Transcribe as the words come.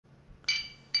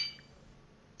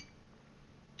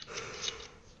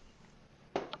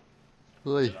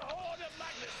Oi.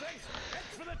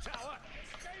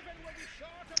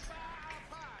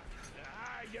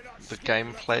 The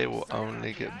gameplay will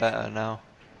only get better now.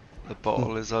 The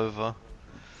bottle is over.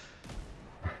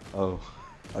 Oh,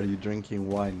 are you drinking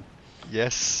wine?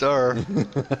 Yes, sir.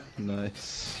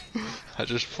 Nice. I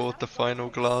just poured the final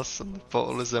glass and the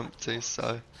bottle is empty,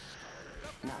 so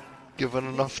given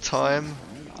enough time,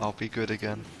 I'll be good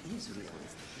again.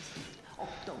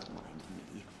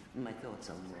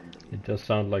 It just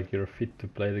sounds like you're fit to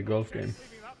play the golf game.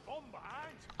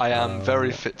 I am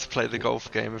very fit to play the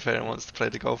golf game if anyone wants to play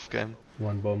the golf game.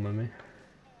 One bomb at me.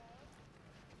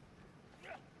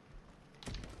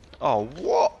 Oh,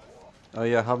 what? Oh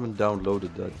yeah, I haven't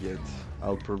downloaded that yet.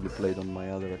 I'll probably play it on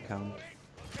my other account.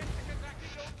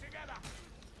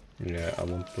 Yeah, I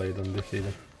won't play it on this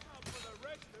either.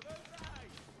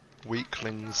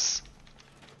 Weaklings.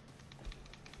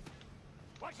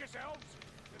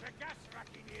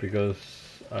 Because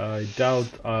I doubt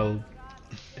I'll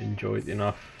enjoy it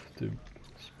enough to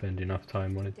spend enough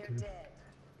time on it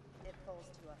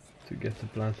to get the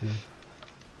platinum.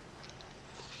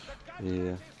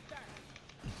 Yeah.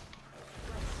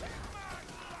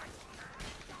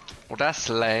 Well, that's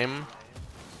lame.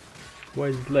 Why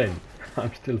is it lame?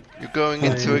 I'm still... You're going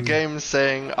into a game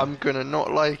saying, I'm gonna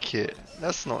not like it.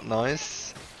 That's not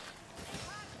nice.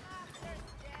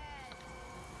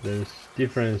 There's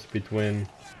difference between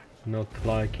not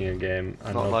liking a game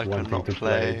and Not not like and wanting not to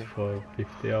play it for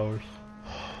 50 hours.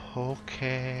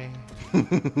 Okay.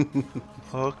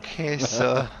 Okay,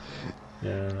 sir.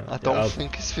 Yeah, I don't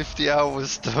think it's 50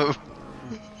 hours though.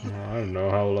 I don't know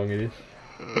how long it is.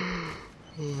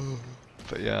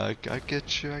 But yeah, I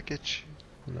get you, I get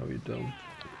you. No, you don't.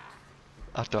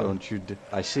 I don't. Don't you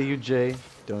I see you, Jay.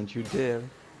 Don't you dare.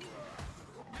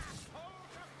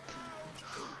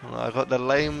 I got the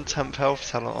lame temp health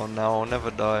talent on now, I'll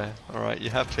never die. Alright, you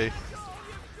happy?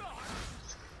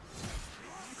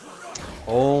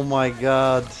 Oh my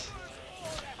god.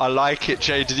 I like it,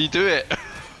 Jay, did he do it?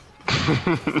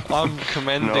 I'm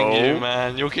commending you,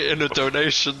 man. You're getting a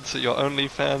donation to your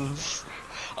OnlyFans.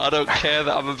 I don't care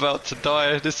that I'm about to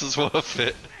die, this is worth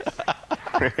it.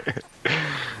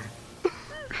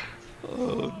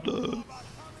 Oh no.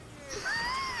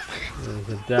 There's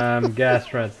a damn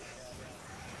gas rat.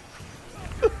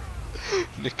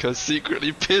 Nico's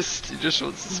secretly pissed, he just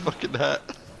wants his fucking hat.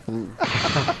 I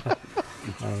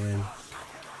mean,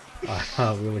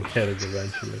 I will get it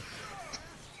eventually.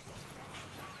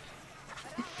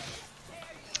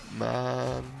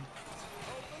 Man.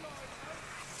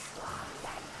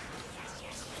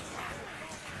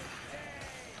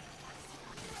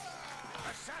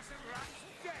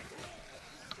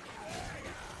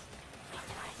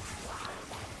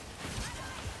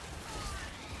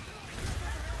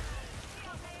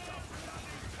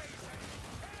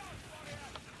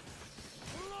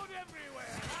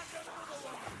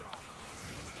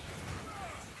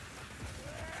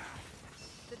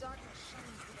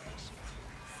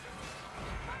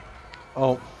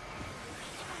 Oh.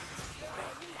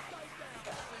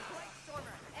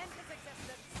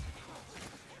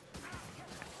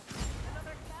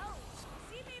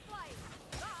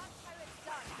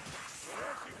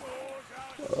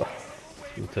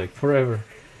 It'll take forever.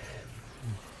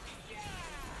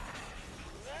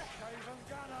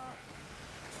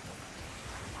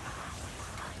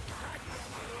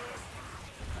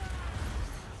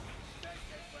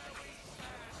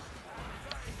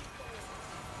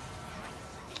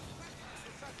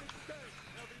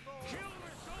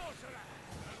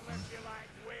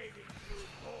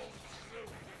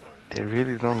 They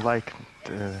really don't like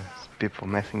the people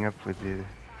messing up with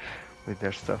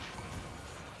their stuff.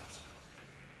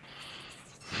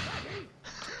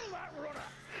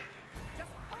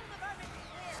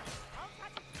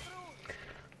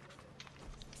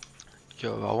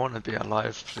 Yo, I want to be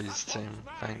alive, please, team.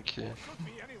 Thank you.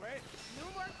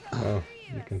 Oh,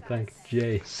 you can thank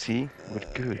Jay. See? We're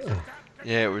good.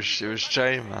 Yeah, it was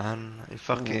Jay, man. He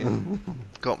fucking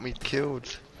got me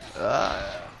killed.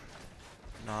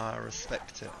 No, I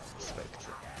respect it. Respect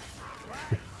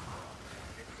it.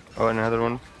 Oh, another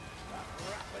one.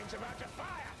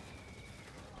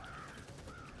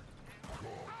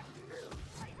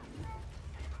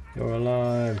 You're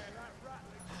alive.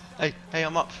 Hey, hey,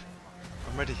 I'm up.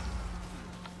 I'm ready.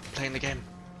 Playing the game.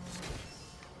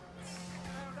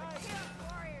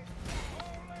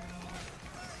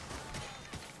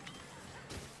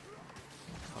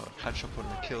 I'll catch up on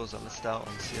the kills on the stout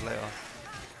and see you later.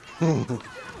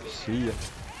 See ya.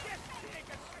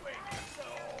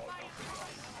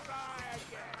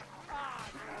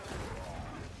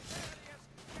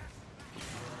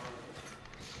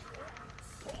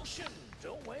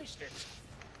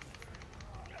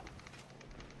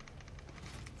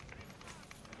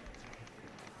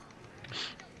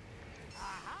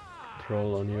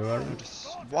 Troll on you, Aaron.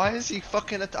 Why is he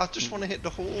fucking I just want to hit the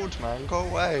horde, man. Go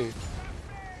away.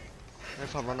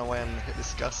 If I run away and hit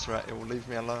this gas rat, it will leave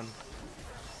me alone.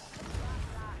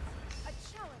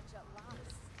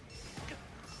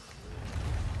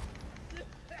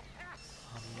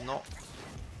 I'm not.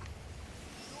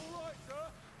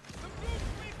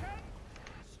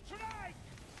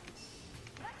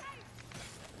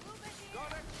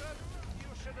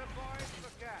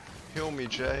 Heal me,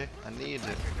 Jay. I need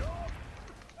it.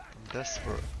 I'm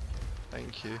desperate.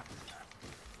 Thank you.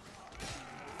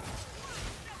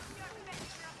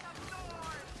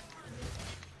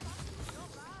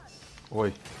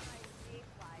 Oi.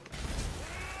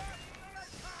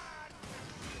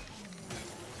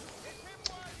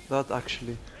 That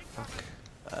actually. Fuck.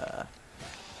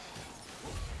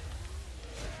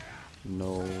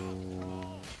 No.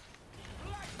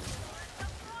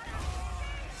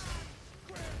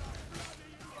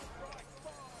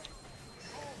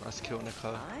 Nice kill,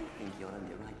 Nico. I think you're on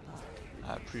the right path.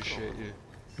 I appreciate you.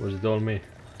 Was it all me?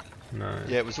 No.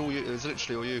 Yeah, it was all you. It was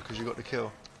literally all you because you got the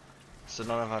kill. So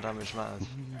none of our damage matters.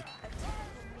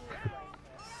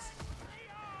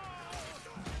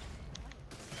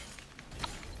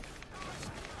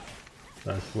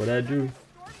 That's what I do.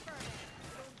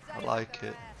 I like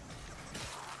it.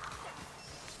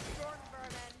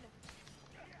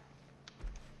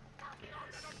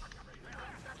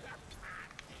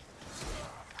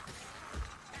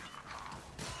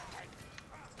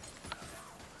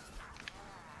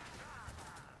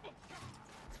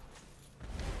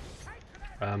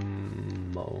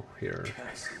 Ammo here.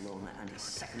 Curse Loma and his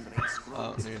second-rate scroll. I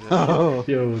don't need it. Oh.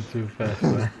 Yo, too fast,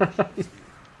 man.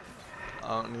 I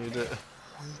don't need it.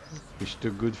 He's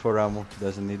too good for ammo.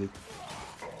 Doesn't need it.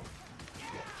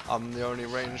 I'm the only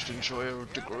ranged enjoyer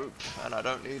of the group, and I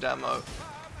don't need ammo.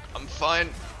 I'm fine.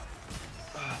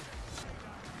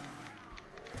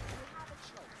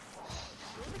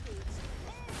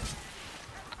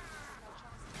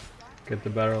 Get the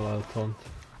barrel, I'll taunt.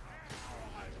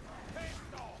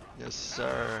 Yes,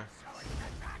 sir.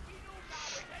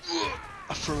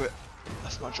 I threw it.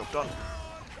 That's my job done.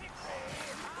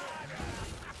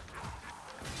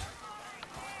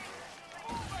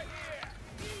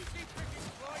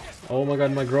 Oh my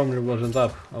god, my Gromner wasn't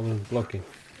up. I wasn't blocking.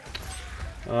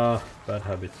 Ah, bad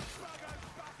habits.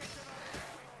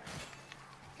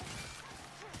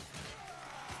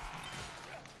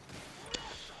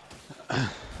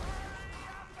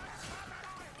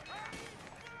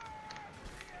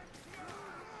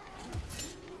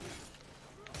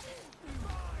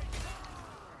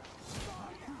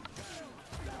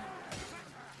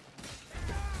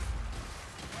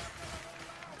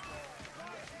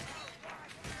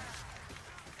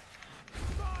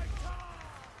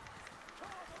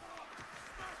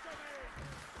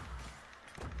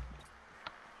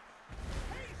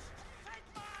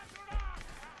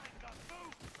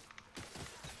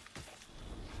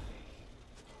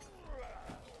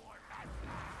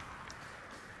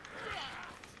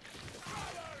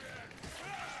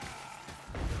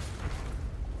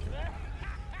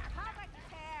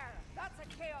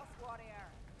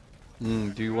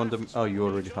 Do you want them? Oh, you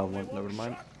already have one. Never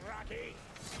mind.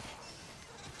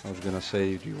 I was gonna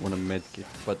say, do you want a medkit?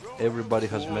 But everybody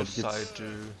has Yes, I medkits.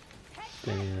 do.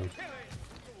 Damn.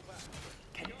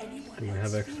 Do we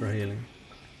have extra healing?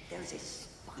 There's a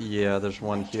spot Yeah, there's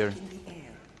one here. in the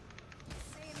air.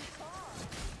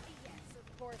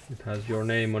 It has your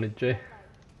name on it, Jay.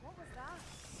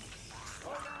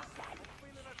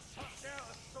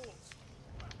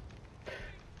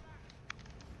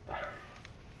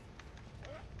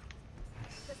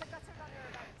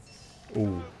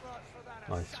 Ooh,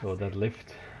 I saw that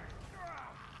lift.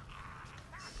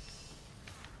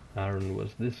 Aaron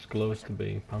was this close to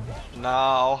being punched.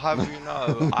 Nah, I'll have you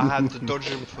know, I had the dodge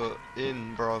input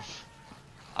in, bruv.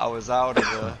 I was out of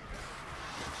there.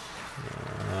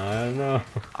 I don't know.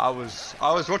 I was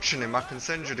watching him. I can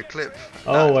send you the clip.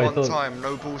 Oh, That I one thought- time,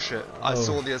 no bullshit. I Oh.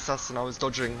 saw the assassin. I was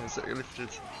dodging as it lifted.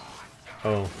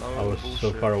 Oh, No I was so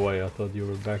bullshit. far away, I thought you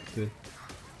were back to it.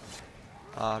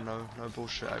 No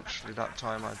bullshit. Actually, that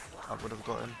time I would have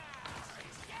got him.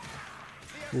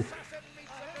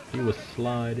 He was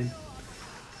sliding.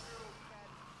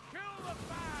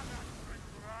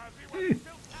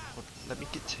 Let me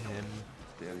get to him.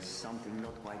 There is something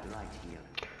not quite right here.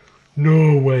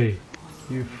 No way!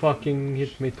 You fucking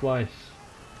hit me twice.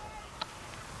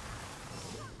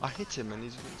 I hit him and he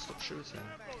wouldn't stop shooting.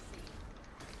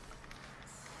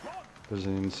 There's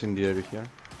an incendiary here.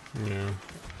 Yeah.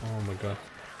 Oh my god.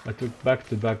 I took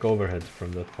back-to-back overheads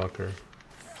from that fucker.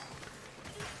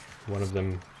 One of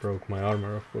them broke my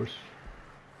armor, of course.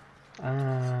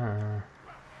 Ah.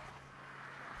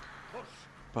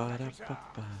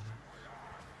 Ba-da-ba-ba.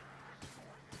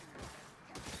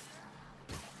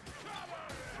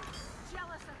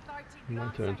 My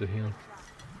turn to heal.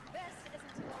 This isn't a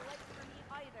delight for me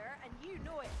either, and you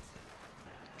know it.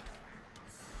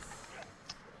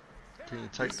 Can you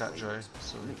take that, Joe,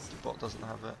 so the bot doesn't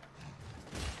have it?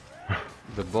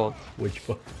 The bot. Which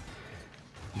bot?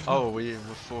 Oh, we're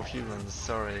 4 humans.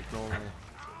 Sorry, ignore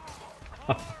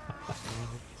me.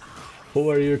 Who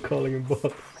are you calling a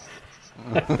bot?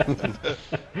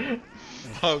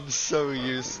 I'm so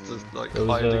used to like There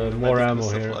hiding was the more medical ammo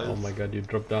here. supplies. Oh my god, you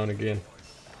dropped down again.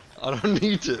 I don't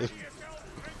need it.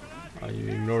 You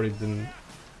ignored it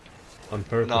on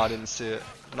purpose. No, I didn't see it.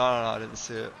 No, I didn't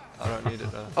see it. I don't need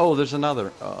it though. Oh, there's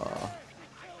another.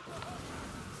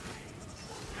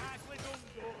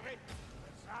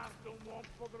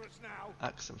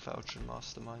 Accent Falchion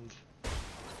Mastermind.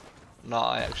 No,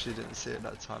 I actually didn't see it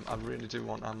that time. I really do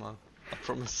want ammo. I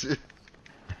promise you.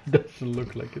 Doesn't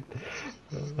look like it.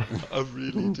 I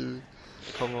really do.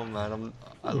 Come on, man.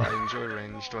 I enjoy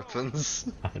ranged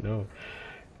weapons. I know.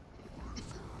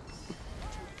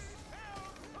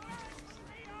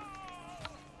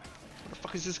 What the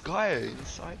fuck is this guy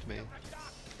inside me?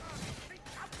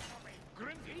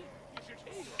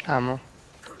 Ammo.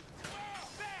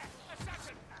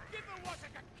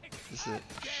 Is it?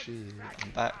 Shit,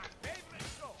 I'm back.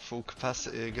 Full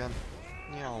capacity again.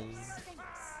 Meow.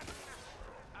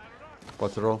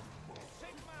 What roll?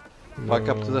 Back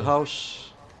up to the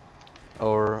house.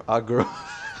 Or aggro.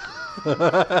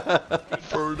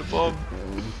 Throw the bomb.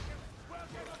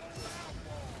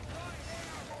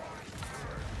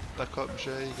 Back up,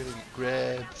 Jay. You're gonna get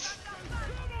grabbed.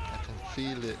 I can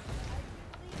feel it.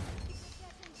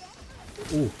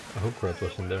 Ooh, I hope Red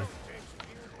wasn't there.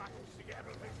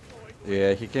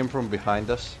 Yeah, he came from behind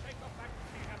us.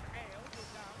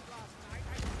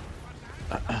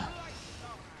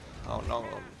 Oh no,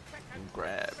 I'm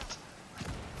grabbed.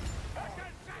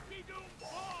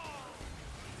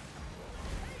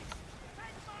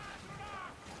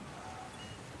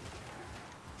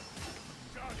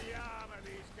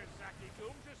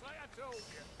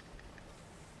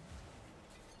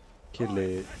 Kill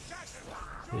it.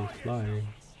 He's flying.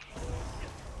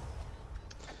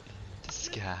 This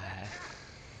guy.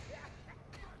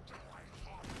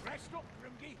 Rest up,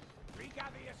 Grimgy.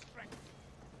 Regather your strength.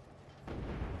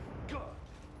 Good.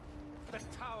 The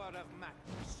Tower of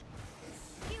Madness.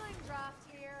 Healing draft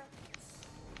here.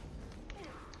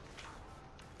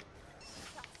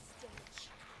 That stage.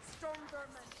 Storm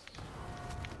Vermin.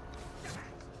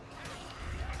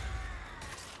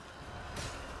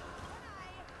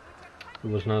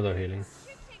 There was another healing.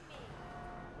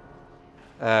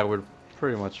 We're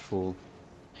pretty much full.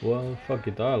 Well, fuck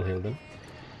it, I'll heal them.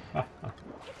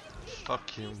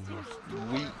 Fucking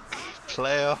weak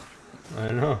player.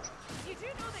 I know. You do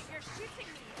know that you're shooting me,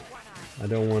 One Eye. I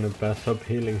don't want to pass up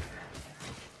healing.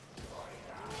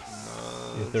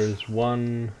 If there is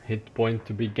one hit point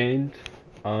to be gained,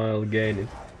 I'll gain it.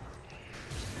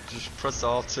 Just press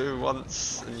R2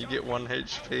 once and you get 1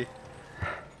 HP.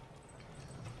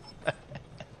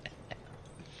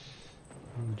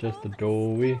 I'm just a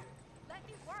doughy. Let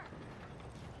me work.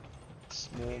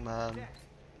 Small man.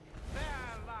 There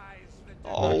lies the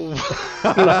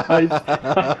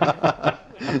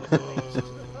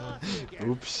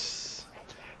Oops.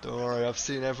 Don't worry, I've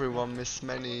seen everyone miss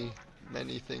many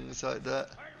things like that.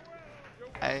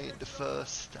 I ain't the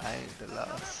first, I ain't the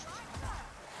last.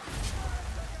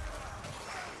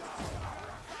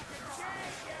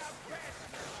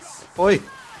 Oi!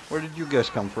 Where did you guys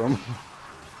come from?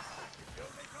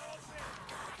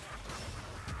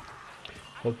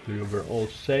 Hopefully we're all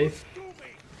safe.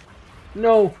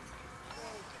 No!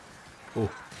 Oh,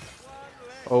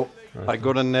 Oh, I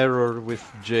got an error with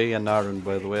Jay and Aaron,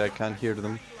 by the way. I can't hear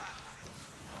them.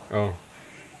 oh,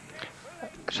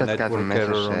 Just got a Network message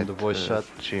error on that the voice chat,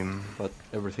 Jim but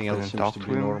everything else Couldn't seems talk to to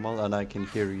be him? normal, and I can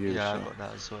hear you. Yeah, I so. got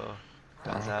that as well.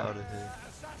 That's out of here.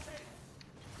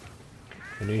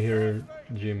 can you hear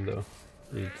Jim though?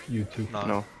 You too. No.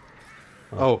 no.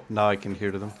 Oh, now I can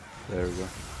hear them. There we go.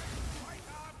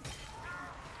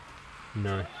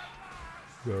 Nice.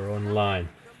 You're online.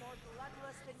 More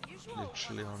bloodless than usual.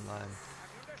 Literally online.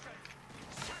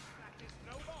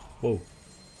 Whoa.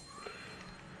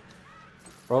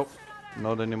 Oh,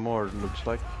 not anymore, it looks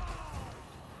like.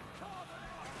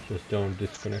 Just don't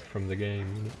disconnect from the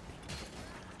game.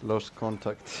 Lost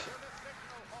contact.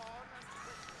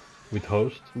 With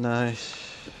host? Nice.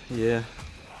 Yeah.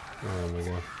 Oh my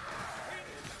god.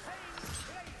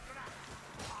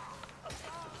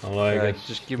 Oh, I guess.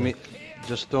 just give me,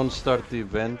 just don't start the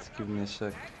event. Give me a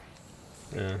sec.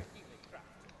 Yeah.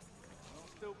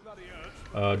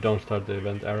 Don't start the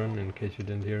event, Aaron, in case you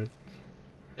didn't hear it.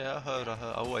 Yeah, I heard,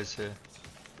 I always hear.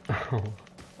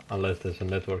 Unless there's a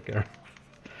network error.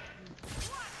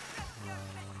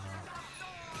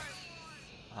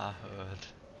 I heard.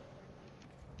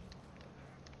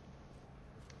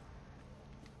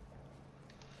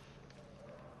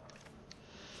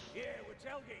 Here, we're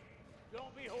Telgi.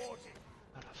 Don't be haughty.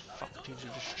 How the fuck did you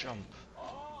just jump?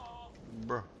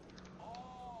 Bruh.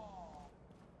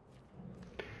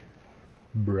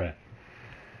 Bruh.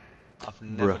 I've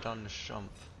never Bruh. done this jump.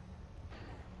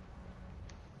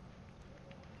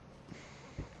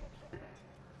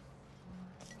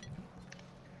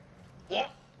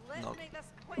 What? Let's No. make this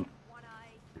quick, One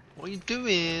Eye. What are you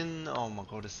doing? Oh my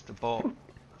god, it's the bot.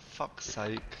 Fuck's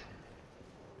sake.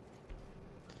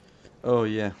 Oh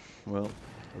yeah. Well,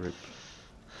 rip.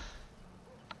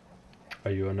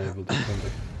 Are you unable to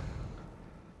contact?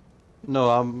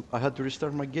 No, I had to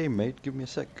restart my game, mate. Give me a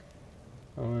sec.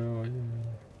 Oh, yeah.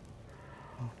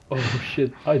 Oh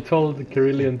shit, I told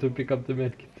Carillion to pick up the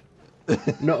medkit.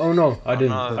 No, oh no, I Oh, didn't.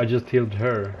 no. I just healed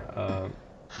her.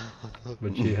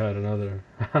 But she had another.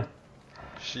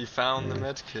 She found the Yeah.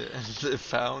 medkit and it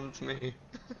found me.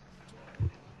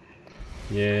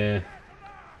 Yeah.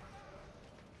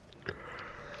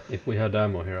 If we had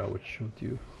ammo here, I would shoot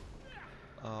you.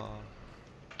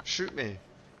 Shoot me.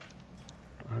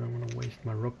 I don't want to waste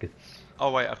my rockets.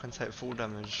 Oh wait, I can take full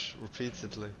damage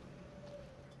repeatedly.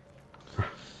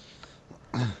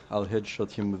 I'll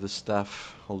headshot him with the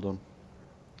staff. Hold on.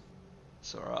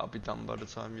 It's alright, I'll be done by the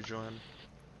time you join.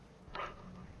 They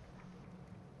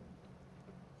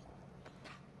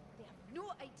have no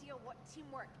idea what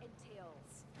teamwork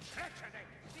entails. Detonate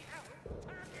the elf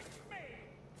targets me.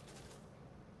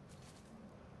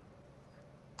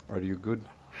 Are you good?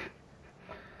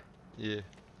 Yeah,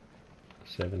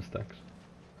 7 stacks.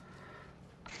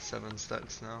 7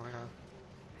 stacks now, yeah.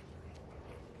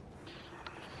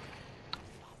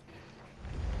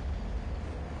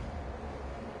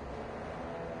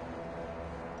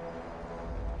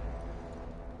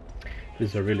 This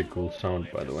is a really cool sound,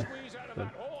 by the way. Squeeze out of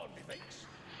But- that horn, methinks.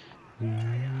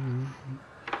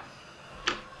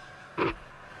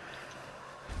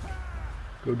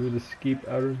 Go do the skip,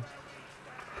 Aaron.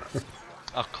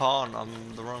 I can't,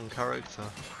 I'm the wrong character.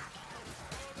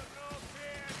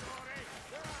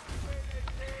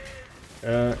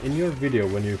 In your video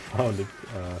when you found it,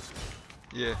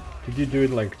 Yeah. did you do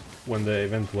it like when the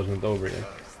event wasn't over yet?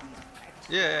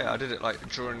 Yeah, I did it like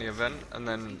during the event, and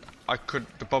then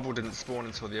the bubble didn't spawn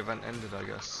until the event ended, I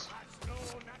guess.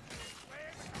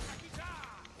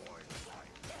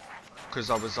 Because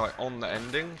I was like on the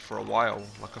ending for a while,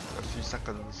 like a few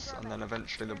seconds, and then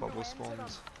eventually the bubble spawned.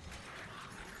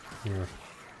 Yeah.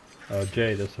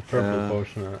 Jay, there's a purple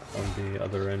potion on the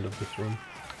other end of this room.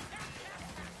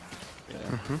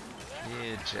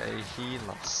 Yeah, Jay,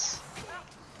 heal us.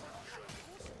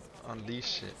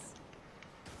 Unleash it.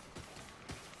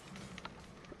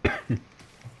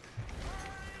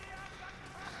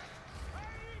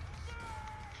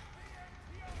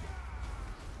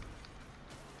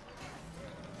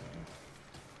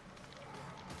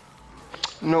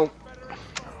 No,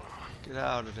 Get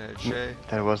out of there, Jay.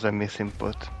 there was a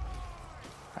misinput.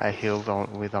 I healed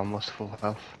on with almost full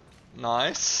health.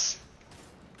 Nice.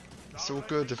 It's all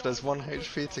good. If there's 1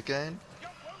 HP to gain,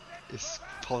 it's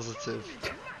positive.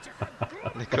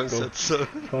 Nico said so.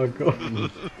 Fuck off.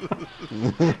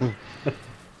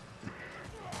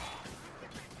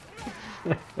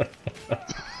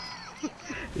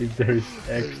 If there is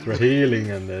extra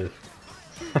healing and there's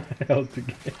health to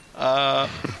get.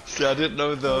 See, I didn't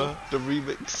know the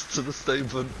remix to the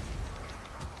statement.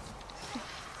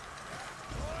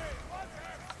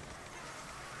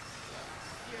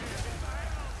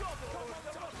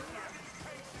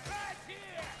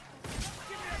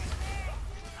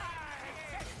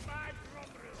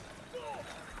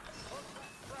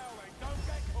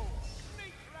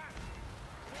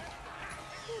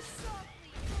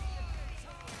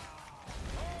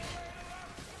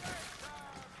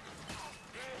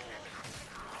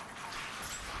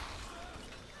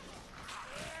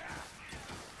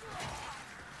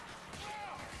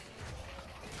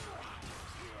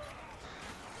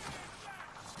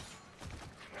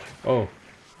 Oh,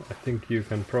 I think you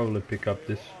can probably pick up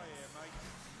this.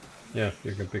 Yeah,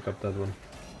 you can pick up that one.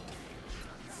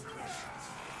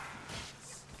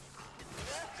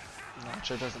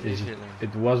 Nacho doesn't need healing.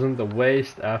 It wasn't a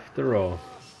waste after all.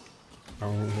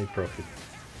 Only profit.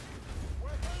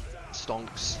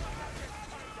 Stonks.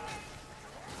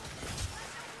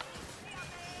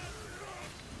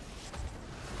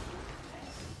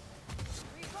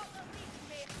 We've got the lead,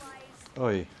 mayflies.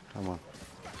 Oi, come on.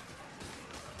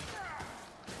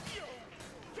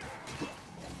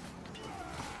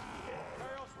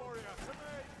 Chaos warrior, to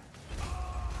me!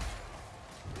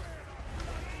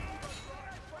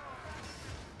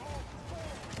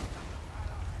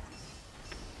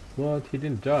 What? He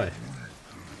didn't die.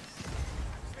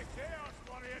 The chaos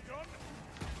warrior done!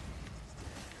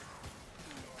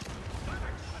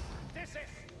 This is...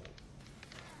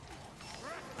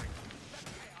 Rattling the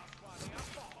chaos warrior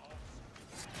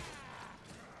falls!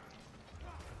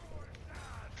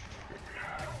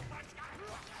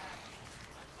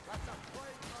 That's a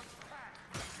flagrant pack!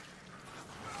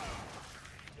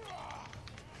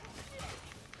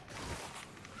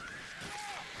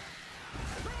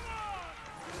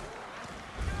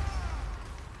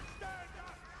 Stand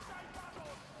up! Stay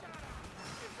battle!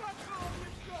 If that's all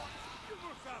you've got, you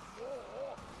must have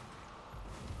more!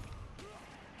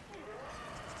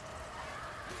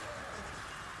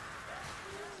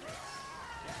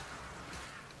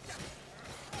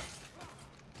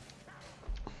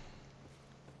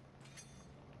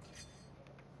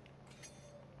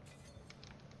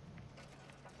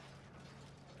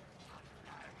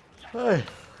 Hey!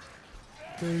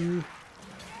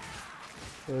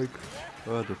 Like,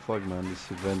 what the fuck, man? This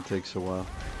event takes a while.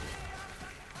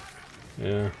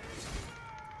 Yeah.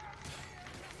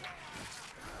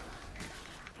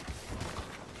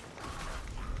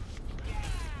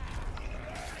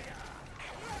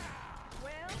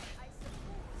 Well, I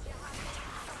suppose you have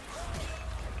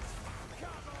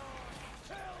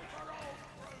There are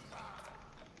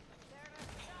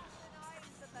thousand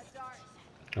eyes in the dark.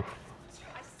 Oh, I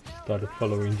smell started rise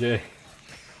following Jay.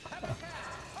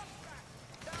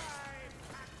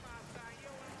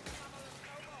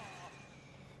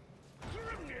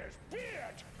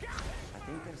 I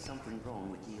think there's something wrong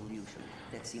with the illusion.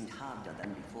 That seemed harder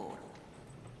than before.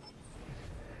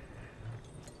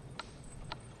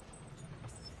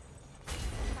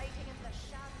 fighting in the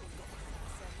shadows.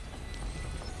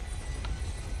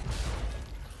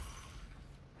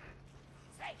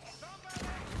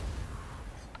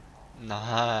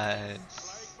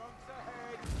 Nice.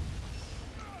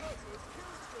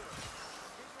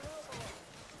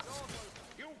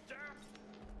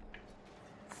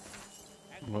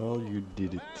 Well, you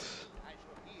did it.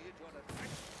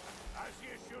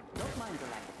 Don't mind the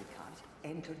lack of the cut.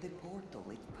 Enter the portal.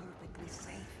 It's perfectly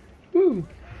safe. Woo!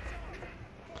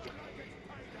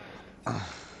 Right,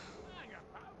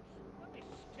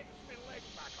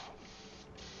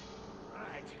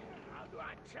 how do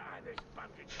I tie this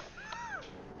bandage up?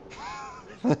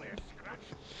 This will be a scratch.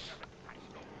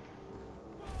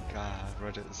 God,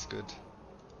 Reddit is good. Is it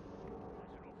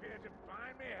up here to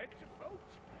find me head to foot?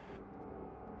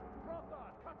 Brother,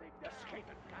 cutting down. Escape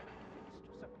and things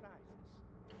to surprise us.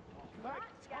 Not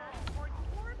gas or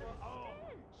dwarven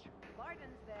stench.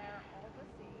 Varden's there all the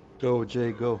same. Go,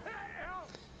 Jay, go.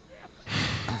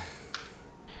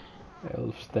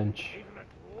 Elf stench. Even a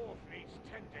dwarf needs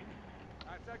tending.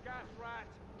 That's a gas rat.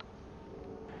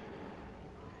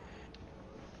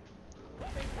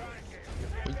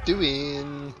 What are you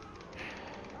doing?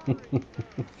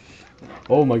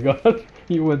 Oh my god,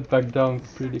 he went back down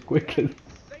pretty quickly.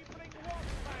 They bring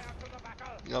wildfire to the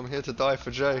battle. I'm here to die for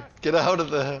Jay. Get out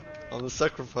of there! I'm the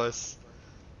sacrifice.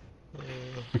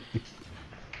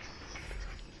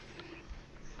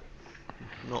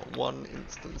 Not one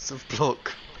instance of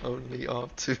block, only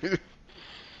R2.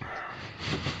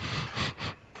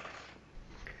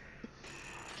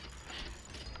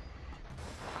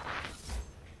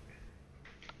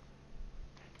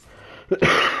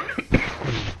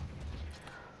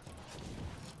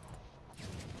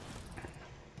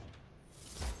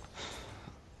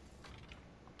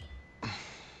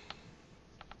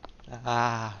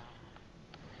 Ah.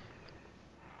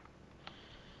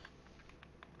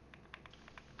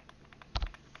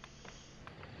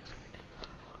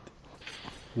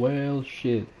 Well,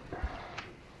 shit.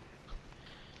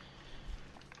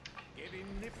 Getting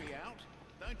nippy out,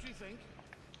 don't you think?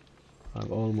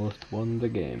 I've almost won the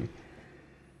game.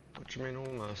 What do you mean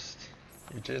almost?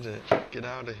 You did it. Get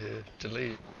out of here.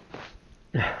 Delete.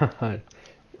 I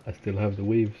still have the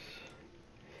weaves.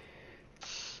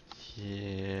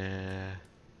 Yeah.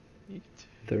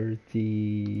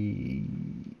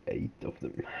 38 of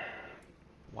them.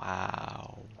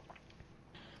 Wow.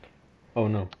 Oh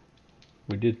no.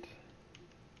 We did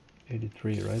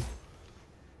 83, right?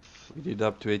 We did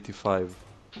up to 85.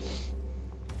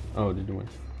 Oh, did we?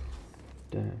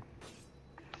 Damn.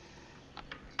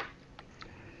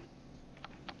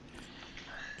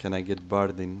 Can I get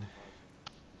Bardin?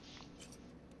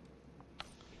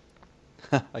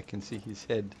 I can see his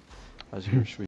head as you're